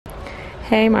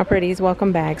Hey my pretties,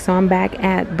 welcome back. So I'm back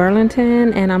at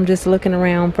Burlington and I'm just looking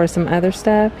around for some other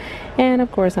stuff, and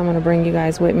of course I'm going to bring you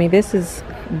guys with me. This is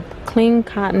clean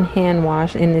cotton hand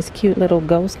wash in this cute little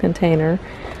ghost container,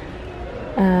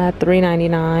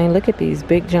 $3.99. Look at these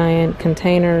big giant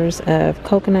containers of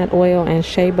coconut oil and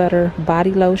shea butter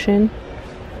body lotion.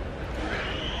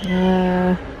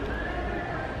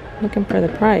 Looking for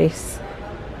the price.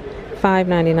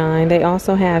 $5.99. They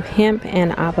also have hemp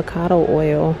and avocado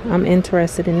oil. I'm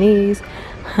interested in these.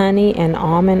 Honey and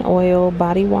almond oil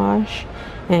body wash,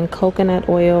 and coconut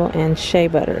oil and shea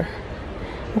butter.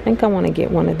 I think I want to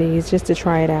get one of these just to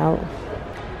try it out.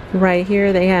 Right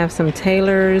here they have some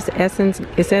Taylor's Essence.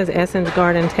 It says Essence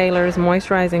Garden Taylor's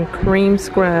Moisturizing Cream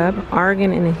Scrub,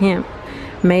 Argan and Hemp,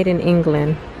 made in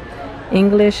England.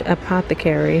 English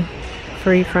Apothecary,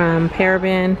 free from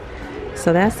paraben.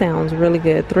 So that sounds really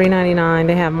good. $3.99.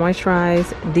 They have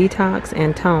moisturize, detox,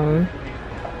 and tone.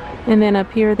 And then up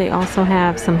here they also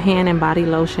have some hand and body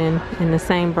lotion in the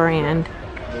same brand.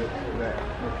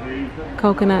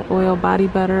 Coconut oil body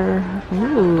butter.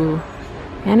 Ooh.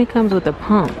 And it comes with a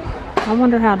pump. I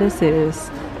wonder how this is.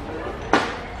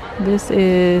 This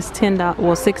is $10,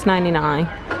 well $6.99.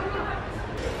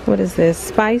 What is this?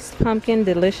 Spiced pumpkin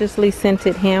deliciously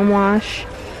scented hand wash,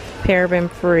 paraben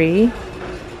free.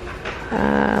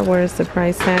 Where's the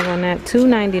price tag on that?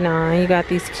 $2.99. You got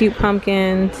these cute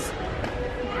pumpkins,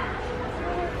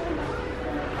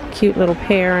 cute little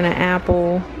pear and an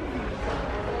apple.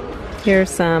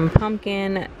 Here's some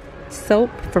pumpkin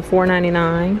soap for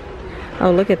 $4.99.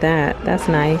 Oh, look at that. That's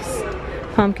nice.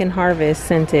 Pumpkin harvest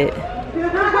scented,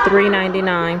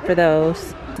 $3.99 for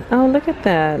those. Oh, look at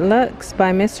that. Luxe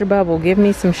by Mr. Bubble. Give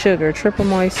me some sugar. Triple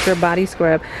moisture body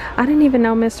scrub. I didn't even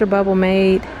know Mr. Bubble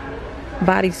made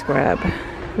body scrub.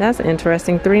 That's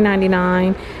interesting.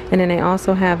 $3.99. And then they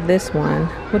also have this one.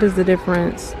 What is the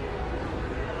difference?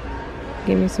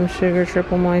 Give me some sugar,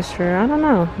 triple moisture. I don't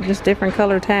know, just different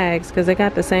color tags because they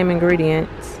got the same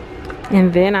ingredients.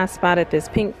 And then I spotted this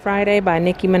Pink Friday by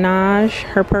Nicki Minaj,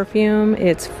 her perfume.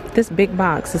 It's this big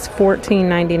box. It's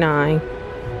 $14.99.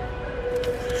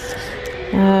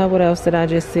 What else did I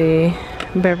just see?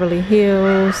 Beverly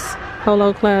Hills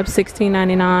Polo Club,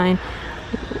 $16.99.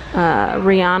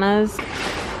 Rihanna's,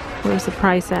 where's the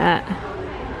price at?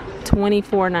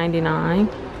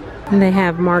 $24.99. And they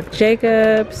have Marc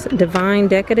Jacobs Divine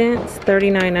Decadence,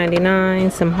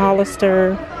 $39.99. Some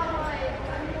Hollister.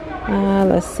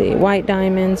 Let's see, white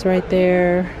diamonds right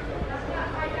there.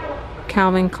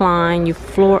 Calvin Klein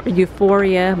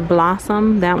Euphoria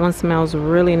Blossom. That one smells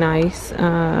really nice.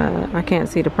 I can't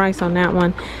see the price on that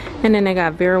one. And then they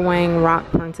got Vera Wang Rock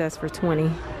Princess for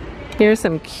 $20. Here's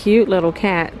some cute little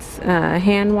cats.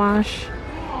 Hand wash,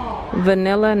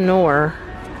 Vanilla Noir,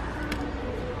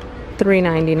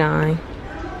 $3.99.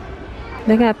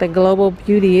 They got the Global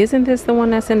Beauty. Isn't this the one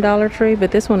that's in Dollar Tree?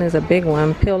 But this one is a big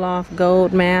one. Peel Off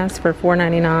Gold Mask for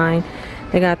 $4.99.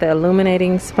 They got the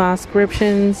Illuminating Spa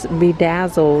Scriptions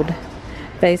Bedazzled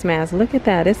Face Mask. Look at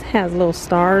that. This has little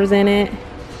stars in it.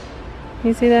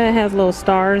 You see that? It has little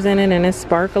stars in it and it's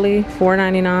sparkly.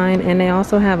 $4.99. And they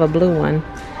also have a blue one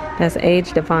that's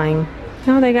age defying.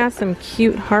 Oh, they got some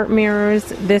cute heart mirrors.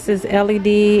 This is LED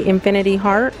Infinity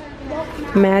Heart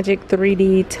Magic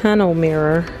 3D Tunnel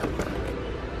Mirror.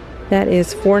 That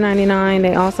is $4.99.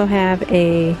 They also have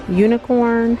a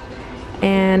unicorn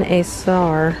and a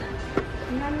star.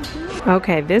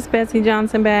 Okay, this Betsy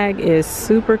Johnson bag is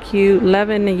super cute.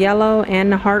 Loving the yellow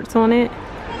and the hearts on it.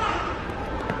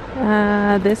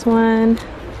 This one,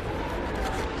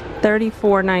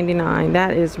 $34.99.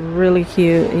 That is really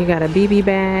cute. You got a BB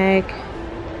bag.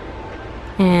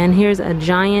 And here's a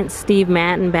giant Steve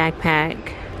Madden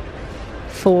backpack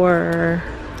for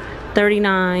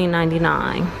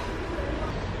 $39.99.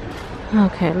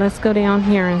 Okay, let's go down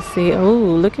here and see. Oh,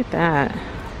 look at that.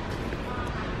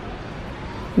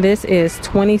 This is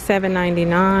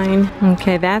 $27.99.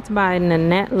 Okay, that's by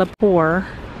Nanette Lepore.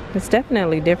 It's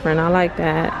definitely different. I like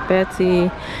that.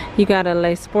 Betsy, you got a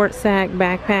Le Sport Sac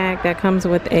backpack that comes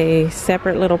with a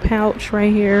separate little pouch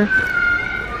right here.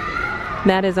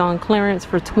 That is on clearance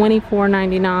for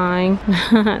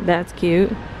 $24.99. That's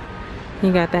cute.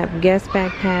 You got that Guess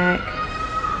backpack.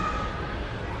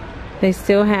 They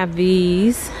still have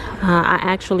these. I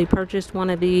actually purchased one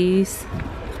of these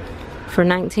for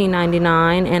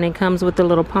 $19.99, and it comes with the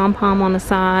little pom-pom on the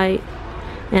side,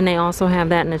 and they also have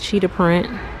that in a cheetah print.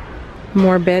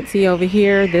 More Betsy over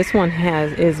here. This one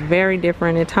is very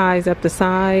different. It ties up the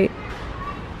side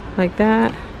like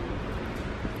that.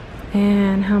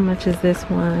 And how much is this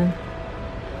one?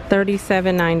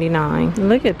 $37.99.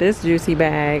 Look at this juicy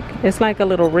bag. It's like a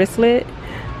little wristlet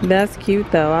That's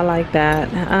cute though. I like that.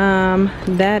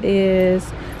 That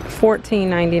is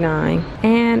 $14.99,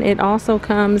 and it also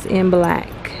comes in black.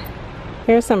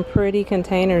 Here's some pretty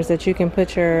containers that you can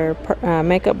put your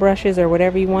makeup brushes or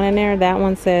whatever you want in there. That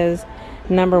one says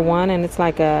 #1, and it's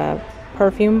like a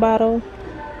perfume bottle.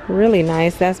 Really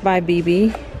nice. That's by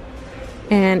BB,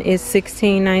 and it's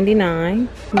 $16.99.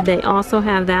 They also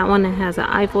have that one that has an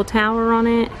Eiffel Tower on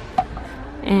it,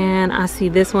 and I see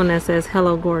this one that says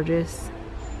Hello Gorgeous.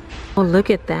 Oh, look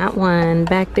at that one.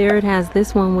 Back there it has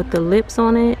this one with the lips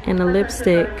on it and the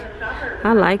lipstick.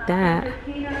 I like that.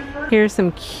 Here's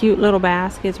some cute little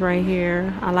baskets right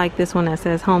here. I like this one that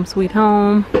says Home Sweet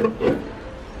Home.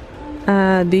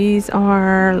 These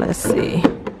are, let's see,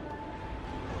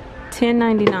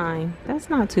 $10.99. That's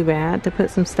not too bad to put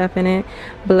some stuff in it.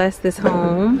 Bless This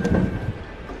Home,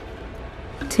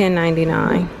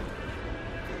 $10.99.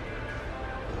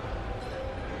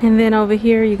 And then over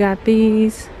here you got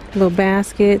these little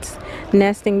baskets,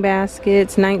 nesting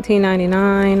baskets,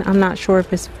 $19.99. I'm not sure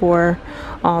if it's for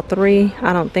all three.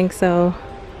 I don't think so.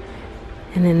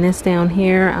 And then this down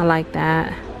here, I like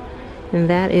that, and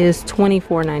that is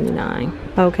 $24.99.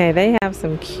 Okay, they have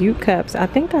some cute cups. I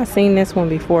think I've seen this one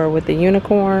before with the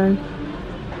unicorn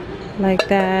like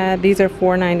that. These are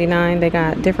 $4.99. They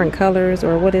got different colors,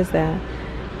 or what is that?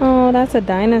 Oh, that's a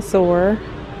dinosaur.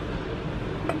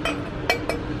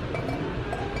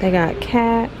 They got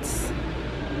cats,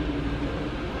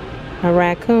 a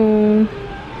raccoon,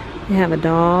 they have a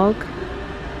dog.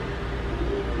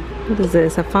 What is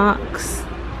this, a fox?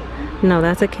 No,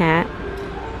 that's a cat.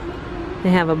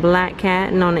 They have a black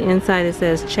cat, and on the inside it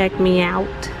says check me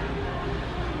out.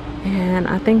 And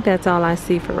I think that's all I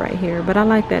see for right here, but I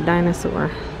like that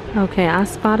dinosaur. Okay, I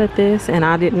spotted this and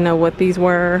I didn't know what these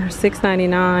were.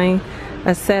 $6.99,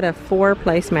 a set of 4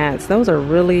 placemats. Those are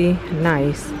really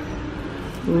nice.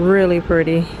 Really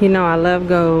pretty. You know I love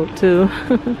gold too.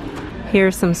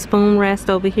 Here's some spoon rest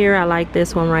over here. I like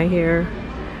this one right here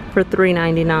for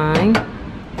 $3.99.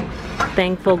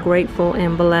 Thankful, Grateful,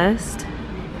 and Blessed.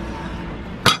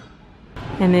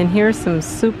 And then here's some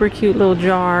super cute little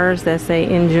jars that say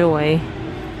Enjoy,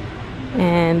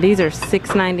 and these are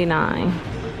 $6.99.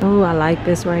 Oh, I like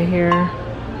this right here.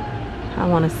 I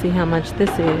want to see how much this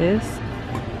is.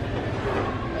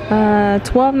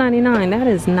 $12.99. That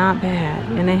is not bad.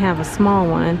 And they have a small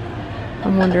one. I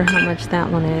wonder how much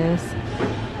that one is.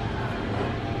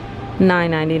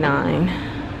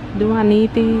 $9.99. Do I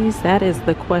need these? That is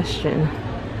the question.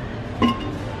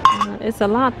 It's a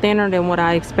lot thinner than what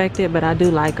I expected, but I do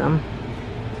like them.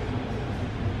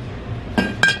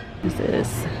 What's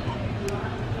this?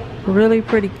 Really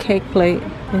pretty cake plate.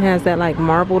 It has that like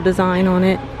marble design on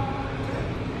it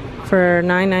for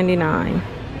 $9.99.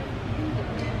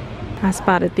 I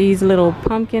spotted these little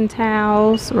pumpkin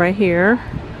towels right here.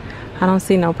 I don't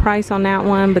see no price on that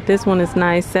one, but this one is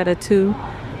nice. Set of 2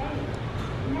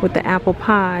 with the apple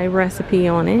pie recipe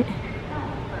on it.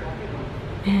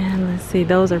 And let's see,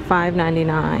 those are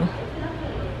 $5.99.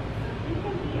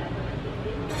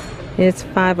 It's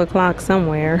 5 o'clock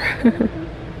somewhere.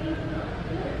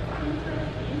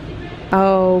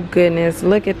 Oh goodness,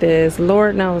 look at this.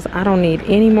 Lord knows I don't need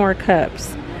any more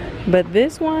cups, but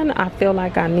this one I feel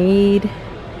like I need,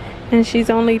 and she's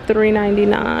only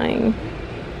 $3.99.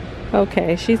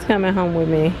 Okay, she's coming home with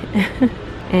me.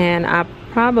 And I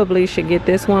probably should get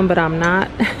this one, but I'm not.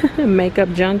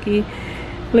 Makeup junkie.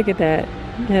 Look at that.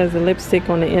 It has a lipstick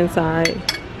on the inside.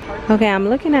 Okay, I'm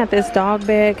looking at this dog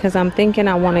bed because I'm thinking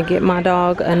I want to get my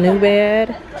dog a new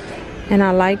bed, and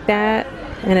I like that,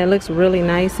 and it looks really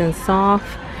nice and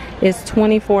soft. It's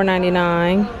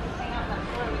 $24.99.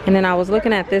 And then I was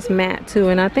looking at this mat too,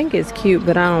 and I think it's cute,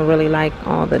 but I don't really like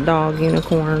all the dog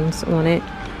unicorns on it,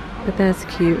 but that's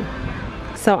cute.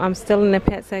 So I'm still in the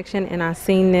pet section, and I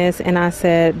seen this and I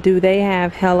said, do they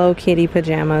have Hello Kitty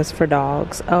pajamas for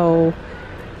dogs? Oh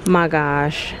my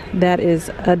gosh, that is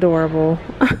adorable.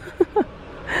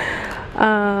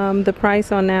 The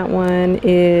price on that one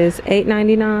is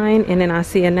 $8.99, and then I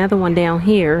see another one down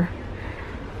here,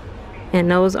 and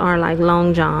those are like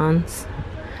long johns.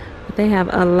 But they have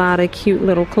a lot of cute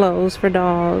little clothes for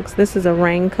dogs. This is a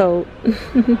raincoat.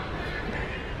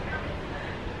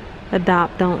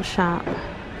 Adopt, don't shop.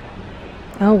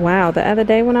 Oh wow, the other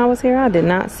day when I was here I did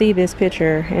not see this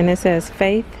picture, and it says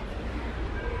Faith,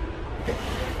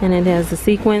 and it has the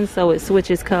sequins so it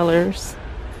switches colors.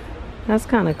 That's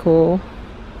kind of cool.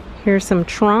 Here's some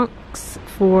trunks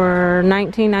for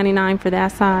 $19.99 for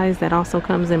that size. That also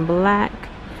comes in black,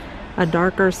 a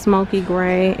darker smoky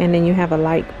gray, and then you have a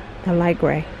light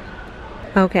gray.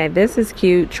 Okay, this is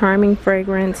cute. Charming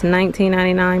fragrance,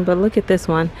 $19.99. But look at this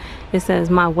one. It says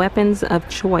my weapons of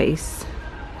choice,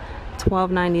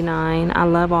 $12.99. I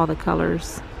love all the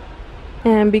colors.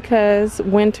 And because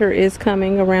winter is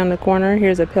coming around the corner,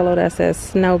 here's a pillow that says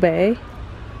Snow Bay.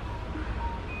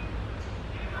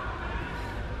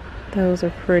 Those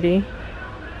are pretty.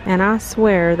 And I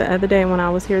swear the other day when I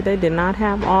was here, they did not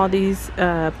have all these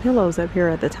pillows up here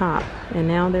at the top. And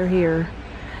now they're here.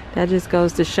 That just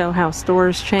goes to show how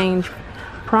stores change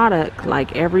product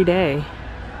like every day.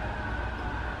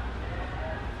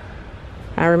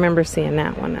 I remember seeing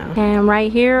that one though. And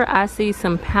right here I see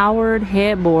some powered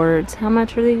headboards. How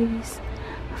much are these?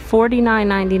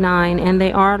 $49.99, and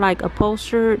they are like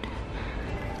upholstered,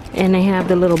 and they have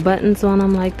the little buttons on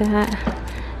them like that.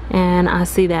 And I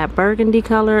see that burgundy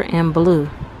color and blue.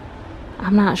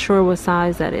 I'm not sure what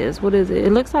size that is. What is it?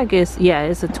 It looks like it's, yeah,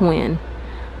 it's a twin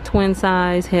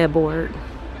size headboard.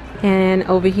 And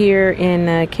over here in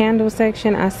the candle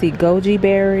section, I see goji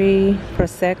berry,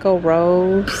 prosecco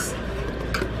rose,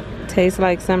 tastes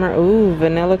like summer. Ooh,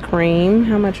 vanilla cream.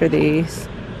 How much are these?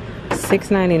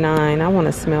 $6.99. I want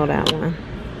to smell that one.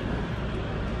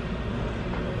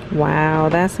 Wow,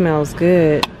 that smells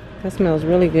good. That smells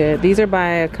really good. These are by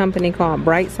a company called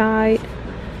Brightside.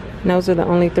 And those are the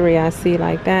only three I see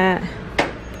like that.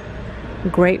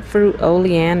 Grapefruit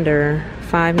oleander,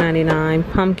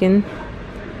 $5.99. Pumpkin.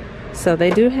 So they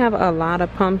do have a lot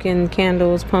of pumpkin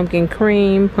candles. Pumpkin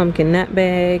cream, pumpkin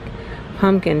nutmeg,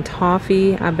 pumpkin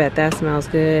toffee. I bet that smells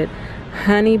good.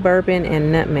 Honey, bourbon,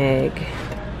 and nutmeg.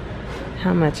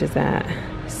 How much is that?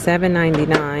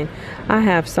 $7.99. I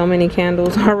have so many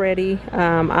candles already.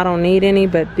 I don't need any,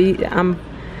 but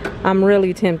I'm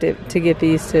really tempted to get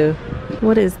these two.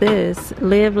 What is this?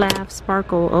 Live, laugh,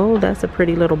 sparkle. Oh, that's a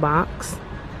pretty little box.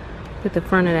 Look at the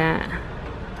front of that.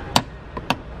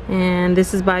 And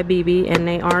this is by BB, and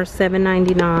they are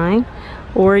 $7.99.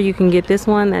 Or you can get this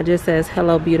one that just says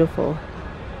hello beautiful.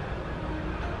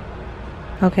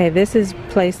 Okay, this is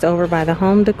placed over by the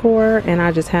home decor, and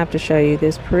I just have to show you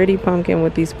this pretty pumpkin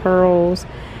with these pearls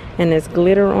and this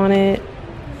glitter on it.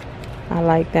 I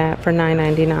like that for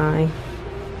 $9.99.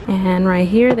 And right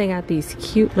here they got these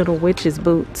cute little witches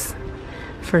boots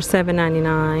for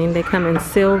 $7.99. They come in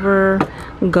silver,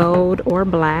 gold, or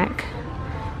black.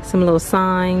 Some little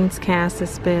signs, cast a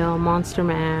spell, monster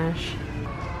mash.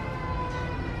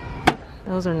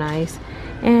 Those are nice.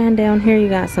 And down here you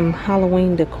got some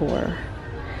Halloween decor.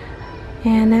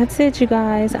 And that's it, you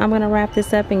guys. I'm gonna wrap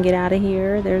this up and get out of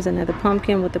here. There's another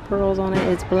pumpkin with the pearls on it.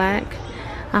 It's black.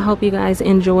 I hope you guys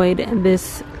enjoyed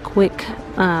this quick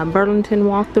Burlington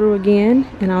walkthrough again,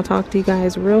 and I'll talk to you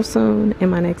guys real soon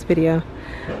in my next video.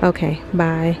 Okay,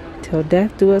 bye. Till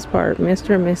death do us part,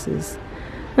 Mr. and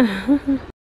Mrs.